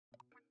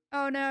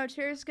Oh no,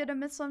 Cherry's gonna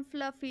miss on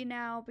Fluffy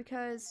now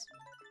because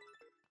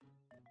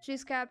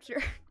she's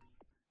captured.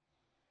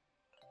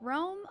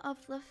 Realm of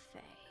the Fae.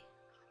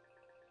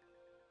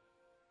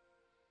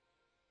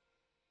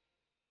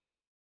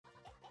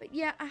 But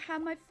yeah, I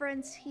have my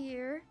friends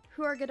here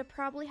who are gonna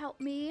probably help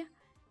me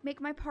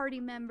make my party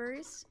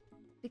members.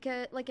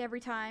 Because, like every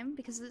time,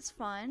 because it's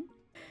fun.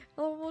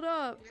 Oh, what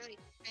up? Really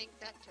thank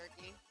that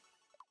turkey.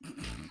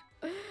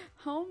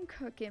 Home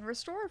cooking.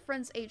 Restore a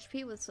friend's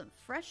HP with some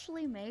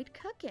freshly made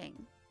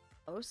cooking.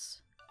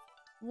 Gross.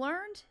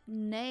 Learned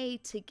neigh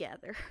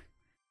together.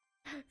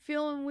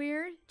 Feeling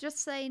weird? Just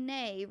say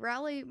neigh.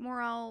 Rally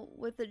morale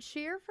with a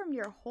cheer from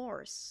your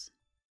horse.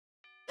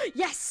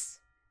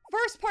 Yes!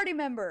 First party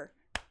member!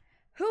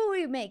 Who are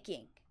we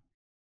making?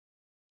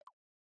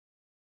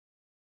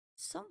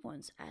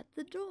 Someone's at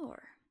the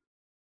door.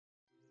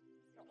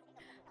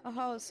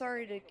 Oh,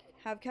 sorry to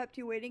have kept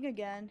you waiting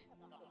again.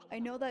 I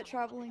know that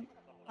traveling...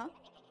 Huh?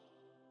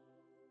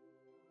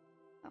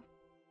 Oh.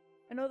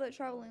 I know that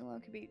traveling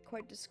alone can be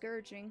quite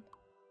discouraging.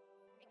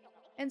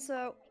 And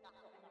so,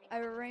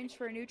 I've arranged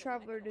for a new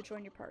traveler to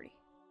join your party.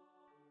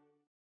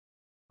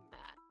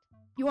 Matt.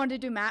 You want to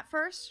do Matt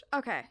first?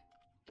 Okay.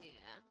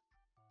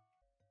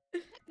 Yeah.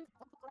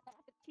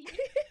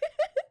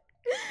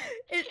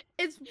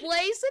 It's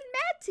Blaze and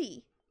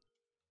Matty.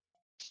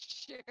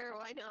 Sure,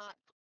 why not?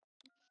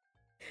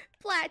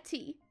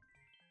 Blatty.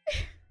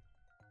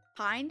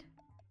 Hind?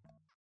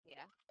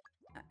 Yeah.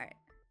 Alright.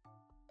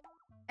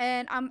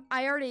 And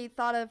I already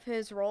thought of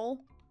his role.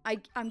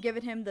 I'm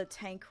giving him the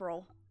tank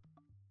role.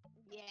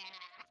 Yeah.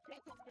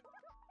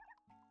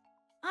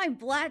 I'm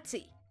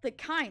Blatty, the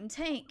kind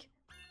tank.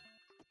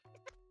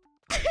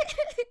 I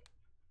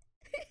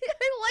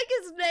like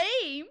his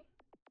name.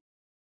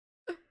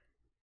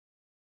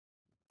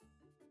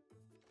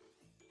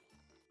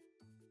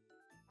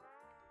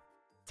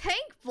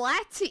 Tank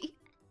Blatty.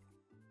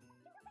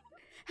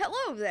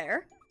 Hello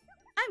there.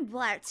 I'm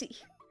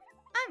Blatty.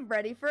 I'm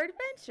ready for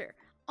adventure.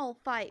 I'll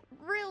fight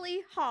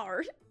really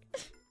hard.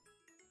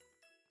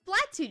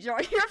 Blatty,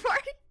 join your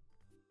party.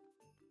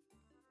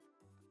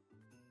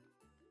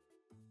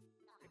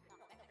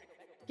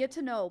 Get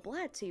to know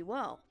Blatty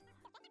well.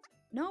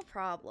 No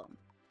problem.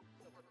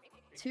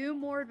 2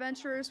 more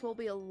adventurers will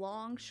be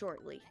along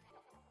shortly.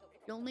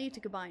 You'll need to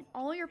combine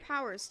all your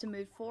powers to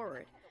move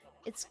forward.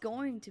 It's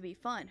going to be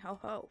fun, ho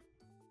ho.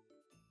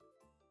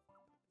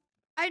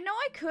 I know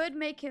I could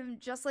make him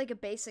just like a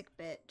basic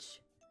bitch.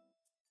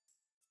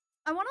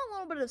 I want a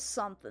little bit of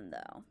something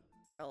though,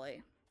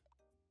 really.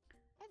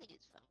 I think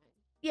it's fine.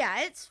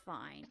 Yeah, it's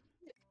fine.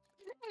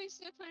 I was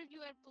so fun if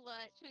you had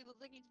blush. He looks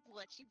like he's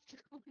blushing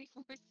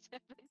 24/7.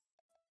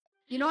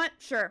 You know what?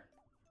 Sure.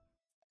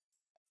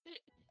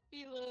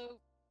 You little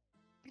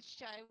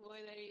shy boy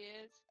that he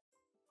is.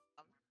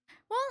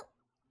 Well,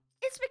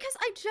 it's because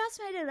I just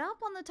made it up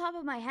on the top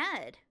of my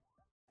head.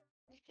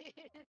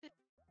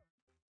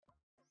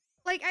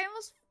 Like, I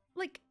almost,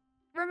 like,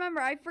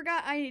 remember, I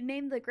forgot I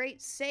named the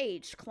great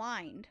sage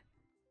Klind.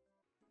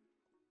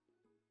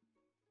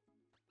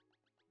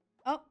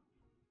 Oh,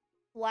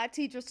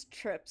 Blatty just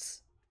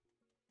trips.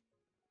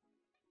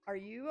 Are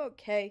you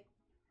okay?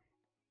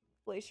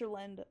 Glacier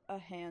lend a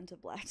hand to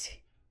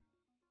Blatty.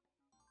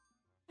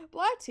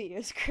 Blatty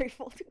is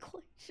grateful to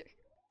Glacier.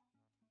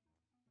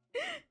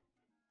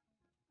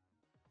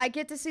 I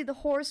get to see the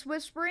horse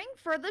whispering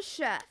for the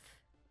chef.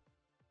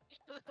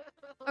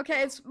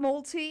 Okay, it's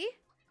Multi.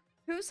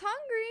 Who's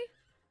hungry?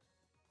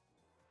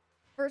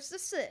 First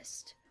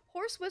assist.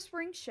 Horse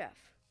whispering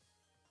chef.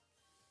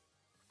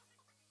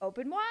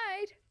 Open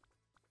wide.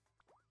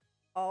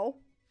 Oh.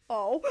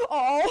 Oh.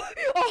 Oh.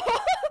 Oh.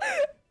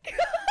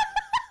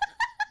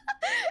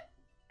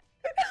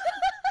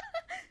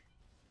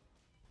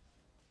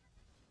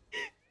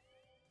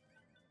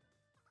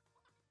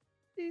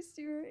 These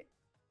two are...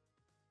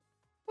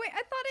 Wait,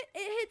 I thought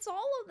it hits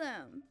all of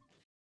them.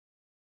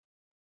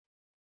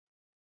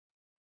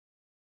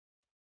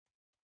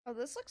 Oh,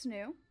 this looks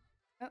new.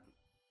 Oh.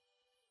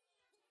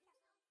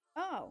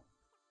 Oh.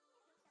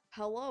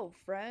 Hello,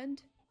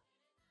 friend.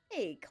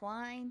 Hey,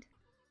 Klind.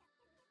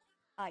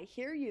 I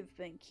hear you've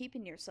been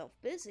keeping yourself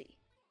busy.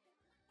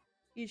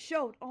 You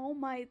showed All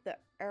Might the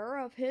error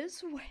of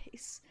his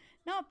ways.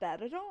 Not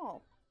bad at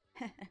all.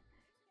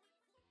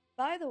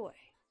 By the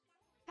way,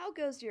 how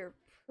goes your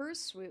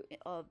pursuit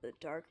of the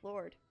Dark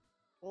Lord?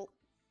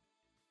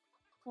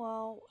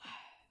 Well,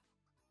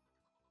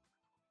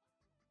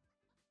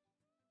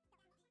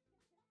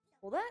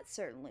 that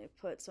certainly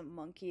puts a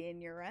monkey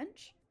in your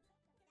wrench.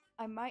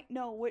 I might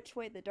know which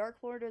way the Dark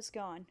Lord has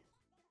gone.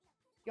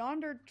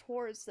 Yonder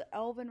towards the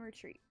Elven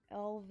Retreat.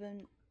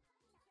 The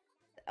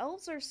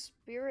elves are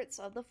spirits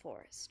of the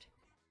forest.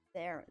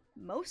 They are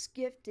most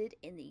gifted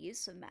in the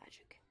use of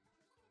magic.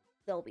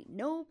 There'll be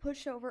no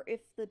pushover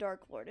if the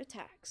Dark Lord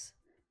attacks.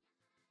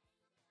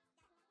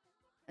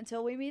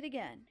 Until we meet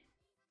again.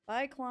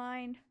 Bye,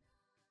 Klind.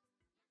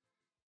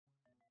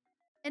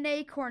 An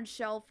acorn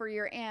shell for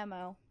your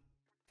ammo.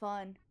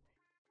 Fun.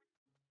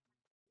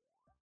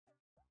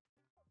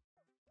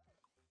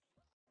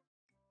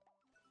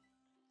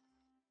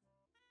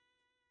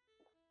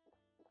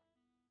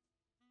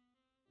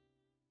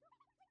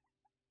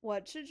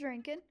 What you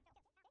drinking?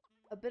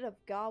 A bit of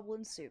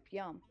goblin soup.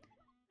 Yum.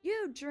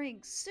 You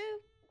drink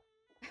soup?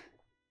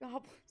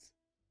 Goblins.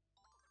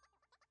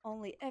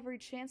 Only every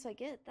chance I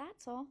get,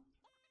 that's all.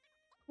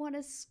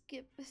 Wanna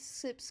sip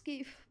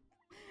skeef?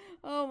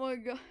 Oh my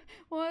god.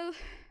 What?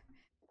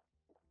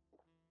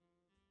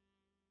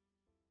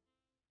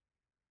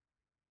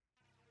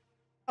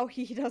 Oh,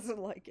 he doesn't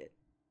like it.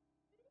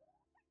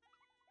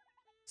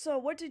 So,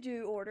 what did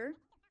you order?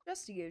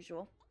 Just the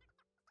usual.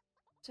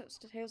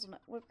 Toasted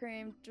hazelnut, whipped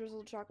cream,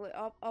 drizzled chocolate,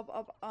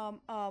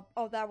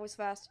 oh, that was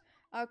fast.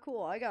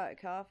 Cool, I got a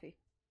coffee.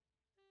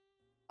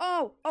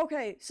 Oh,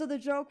 okay, so the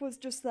joke was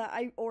just that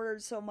I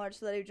ordered so much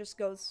that it just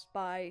goes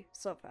by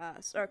so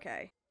fast.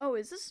 Okay. Oh,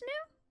 is this new?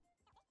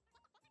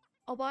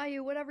 I'll buy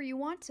you whatever you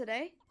want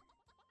today.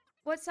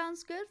 What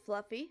sounds good,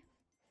 Fluffy?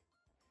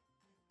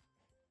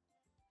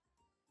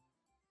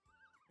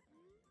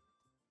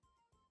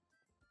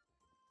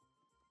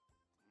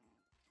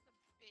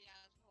 Big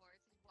ass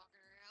horse is walking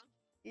around.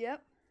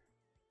 Yep.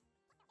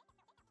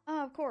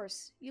 Of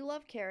course. You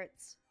love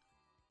carrots.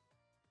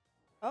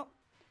 Oh,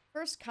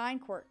 first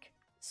kind quirk.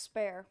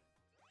 Spare.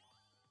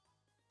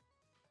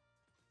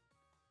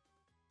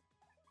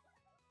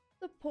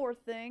 The poor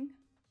thing.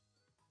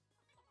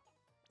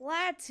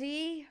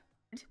 Blatty!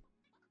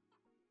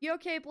 You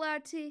okay,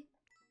 Blatty?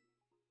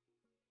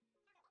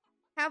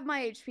 Have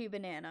my HP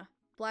banana.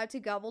 Blatty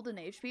gobbled an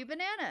HP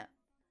banana.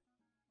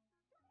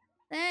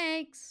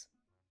 Thanks.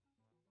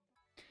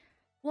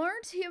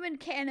 Learned human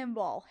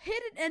cannonball.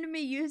 Hit an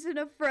enemy using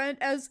a friend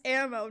as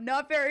ammo.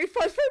 Not very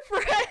fun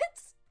for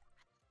friends.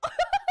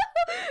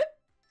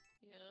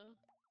 Yeah.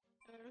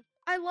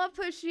 I love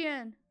pushing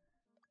in.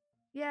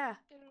 Yeah.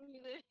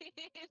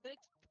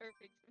 That's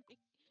perfect for me.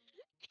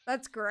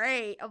 That's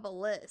great of a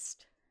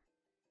list.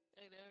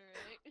 I know,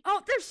 right?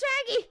 Oh, there's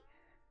Shaggy!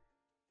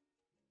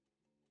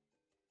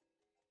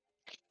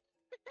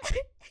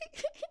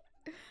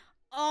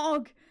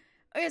 Ugh,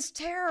 it's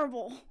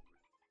terrible.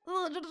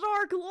 The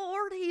Dark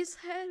Lord, he's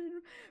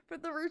heading for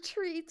the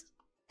retreat.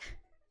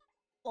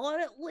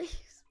 But at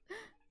least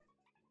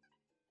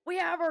we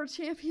have our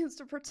champions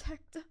to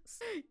protect us.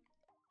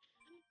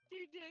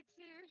 Dude,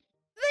 Dexter.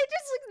 They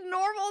just look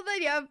normal,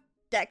 then you have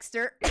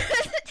Dexter. I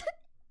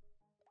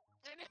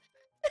know.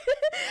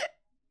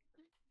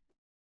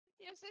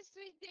 You have such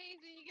sweet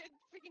names and you got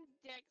freaking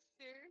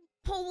Dexter.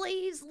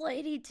 Please,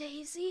 Lady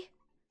Daisy.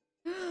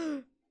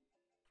 Oh.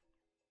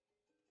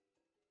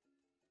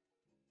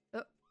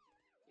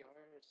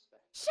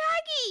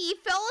 Shaggy, he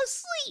fell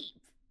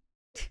asleep.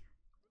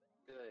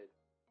 Good.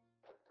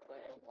 Let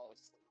him fall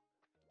asleep.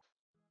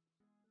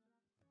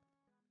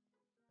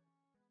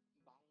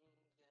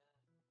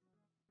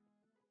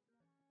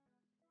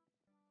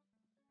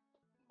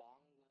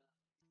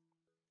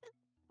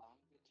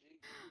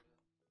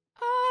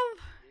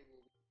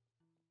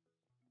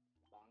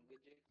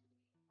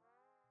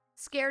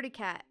 Scaredy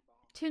cat.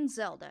 Toon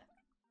Zelda.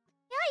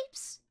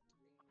 Yipes!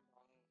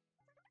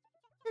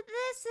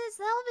 This is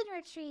the Elven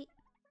Retreat.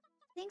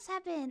 Things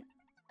have been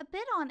a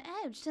bit on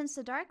edge since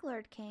the Dark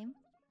Lord came.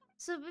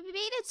 So beat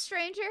it,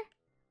 stranger.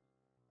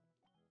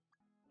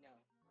 No.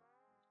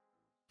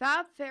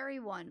 Fab Fairy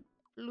 1.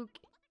 Luke.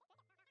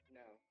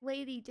 No.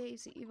 Lady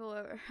Daisy, Evil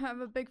Ever.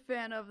 I'm a big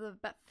fan of the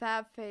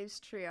Fab Phase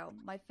trio.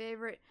 My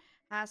favorite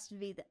has to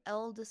be the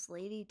eldest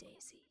Lady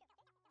Daisy.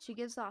 She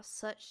gives off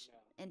such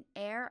an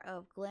air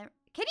of glamour.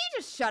 Can you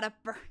just shut up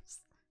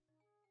first?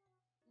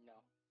 No.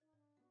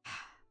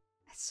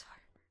 I swear.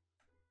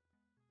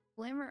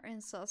 Glamour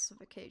and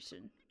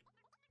saucification. No.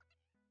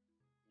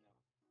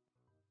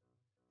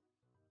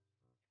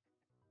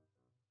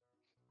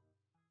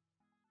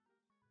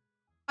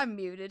 I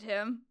muted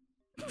him.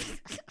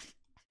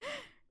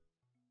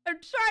 I'm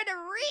trying to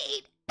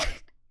read.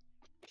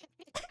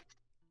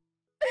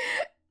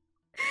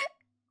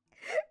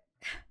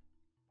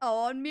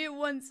 I'll unmute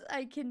once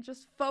I can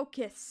just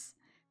focus.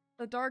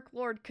 The Dark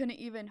Lord couldn't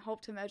even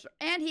hope to measure.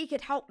 And he could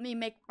help me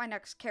make my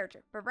next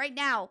character. But right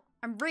now,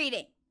 I'm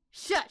reading.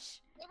 Shush!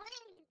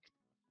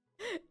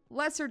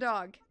 Lesser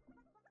dog.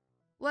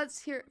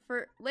 Let's hear it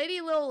for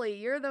Lady Lily,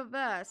 you're the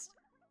best.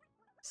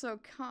 So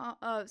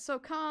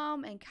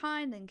calm and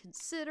kind and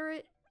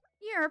considerate.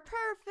 You're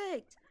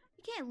perfect.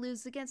 You can't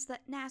lose against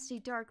that nasty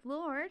Dark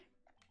Lord.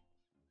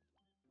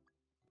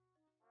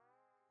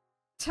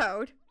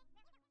 Toad.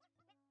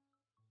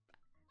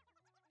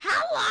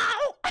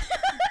 Hello!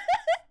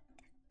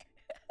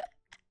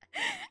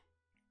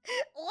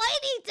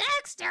 Lady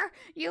Dexter,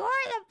 you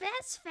are the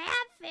best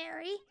Fab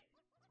Fairy.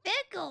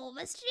 Fickle,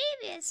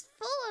 mischievous,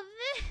 full of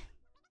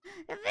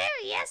the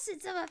very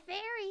essence of a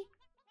fairy.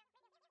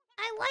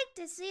 I like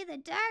to see the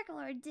Dark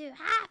Lord do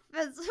half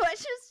as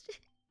much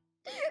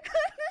as...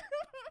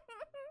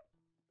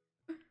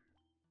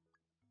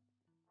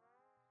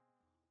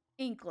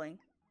 Inkling.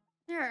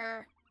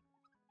 I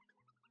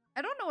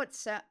don't know what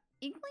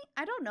Inkling?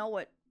 I don't know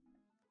what...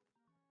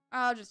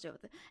 I'll just deal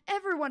with it.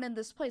 Everyone in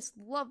this place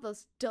loves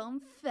those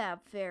dumb Fab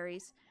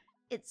Fairies.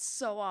 It's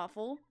so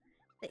awful.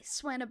 They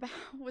swam about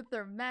with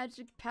their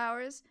magic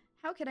powers.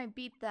 How can I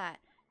beat that?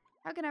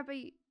 How can I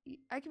be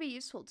I could be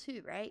useful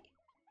too, right?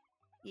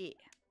 Yeah.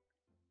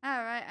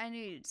 Alright, I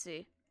knew you'd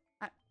see.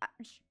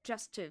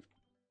 Just to...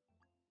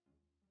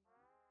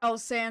 Oh,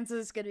 Sans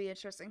is gonna be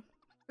interesting.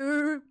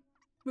 Yeah,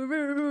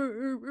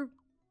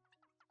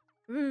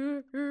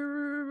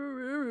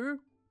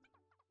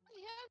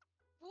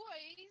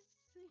 voice.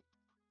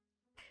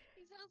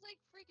 He sounds like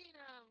freaking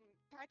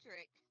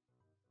Patrick.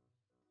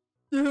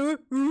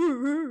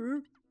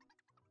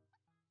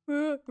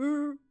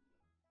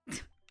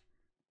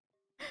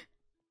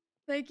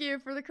 Thank you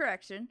for the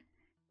correction.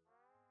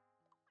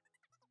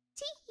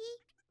 Tee-hee.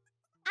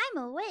 I'm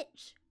a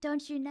witch,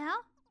 don't you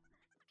know?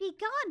 Be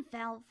gone,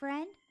 foul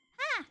friend.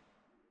 Ha!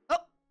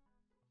 Oh!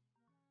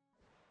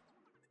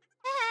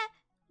 Ha!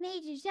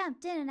 Made you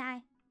jump, didn't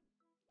I?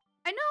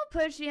 I know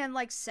Pushian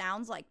like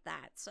sounds like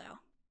that, so.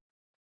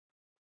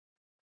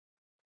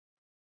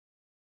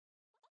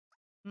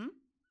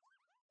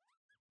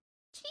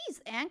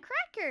 Cheese and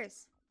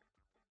crackers.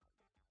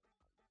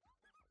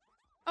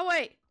 Oh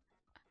wait.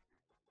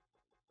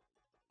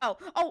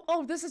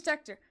 Oh, this is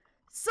Dexter.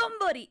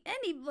 Somebody,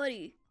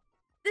 anybody.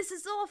 This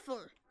is awful.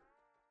 I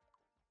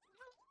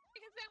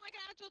can sound like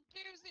an actual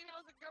dude when I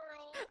was a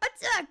girl.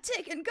 Attack,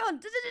 taken, gun,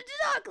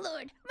 Dark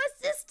Lord. My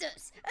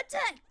sisters.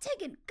 Attack,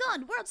 taken,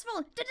 gun, world's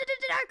fallen,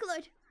 Dark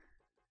Lord.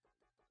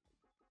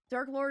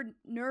 Dark Lord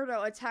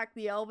Nerdo attacked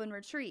the Elven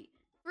Retreat.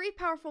 3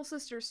 powerful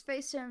sisters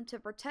faced him to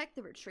protect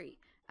the retreat.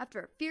 After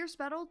a fierce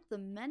battle, the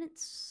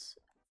menace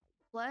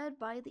fled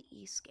by the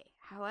east gate.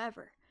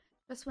 However,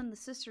 just when the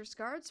sisters'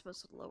 guards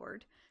was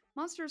lowered,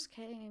 monsters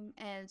came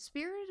and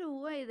spirited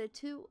away the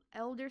 2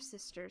 elder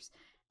sisters.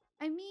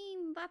 I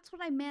mean, that's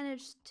what I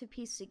managed to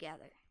piece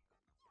together.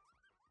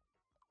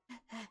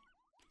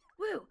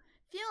 Woo,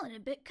 feeling a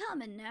bit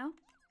common now.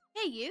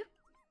 Hey, you.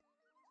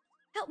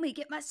 Help me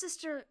get my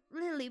sister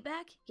Lily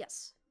back?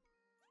 Yes.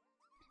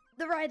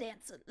 The right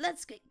answer.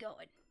 Let's get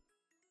going.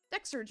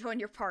 Dexter, join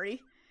your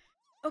party.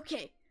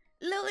 Okay,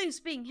 Lily's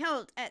being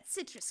held at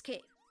Citrus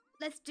Cave.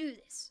 Let's do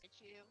this.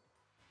 It's you.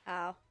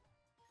 Ow.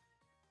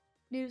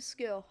 New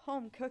skill,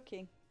 home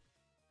cooking.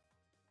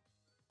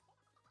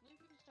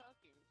 Who's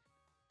talking?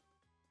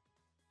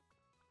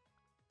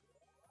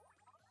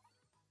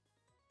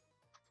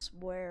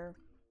 Swear.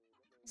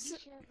 You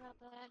sure about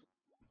that?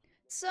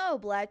 So,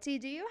 Blatty,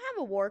 do you have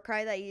a war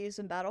cry that you use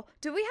in battle?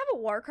 Do we have a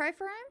war cry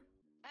for him?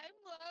 I'm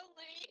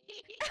lonely.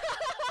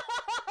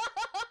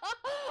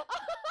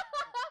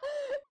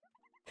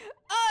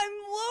 I'm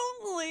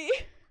lonely.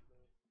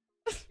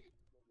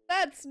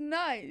 That's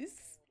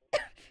nice.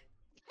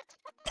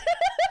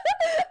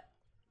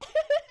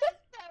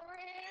 So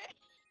weird.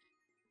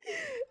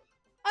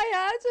 I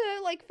had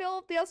to like fill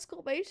up the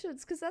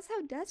exclamations because that's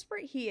how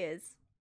desperate he is.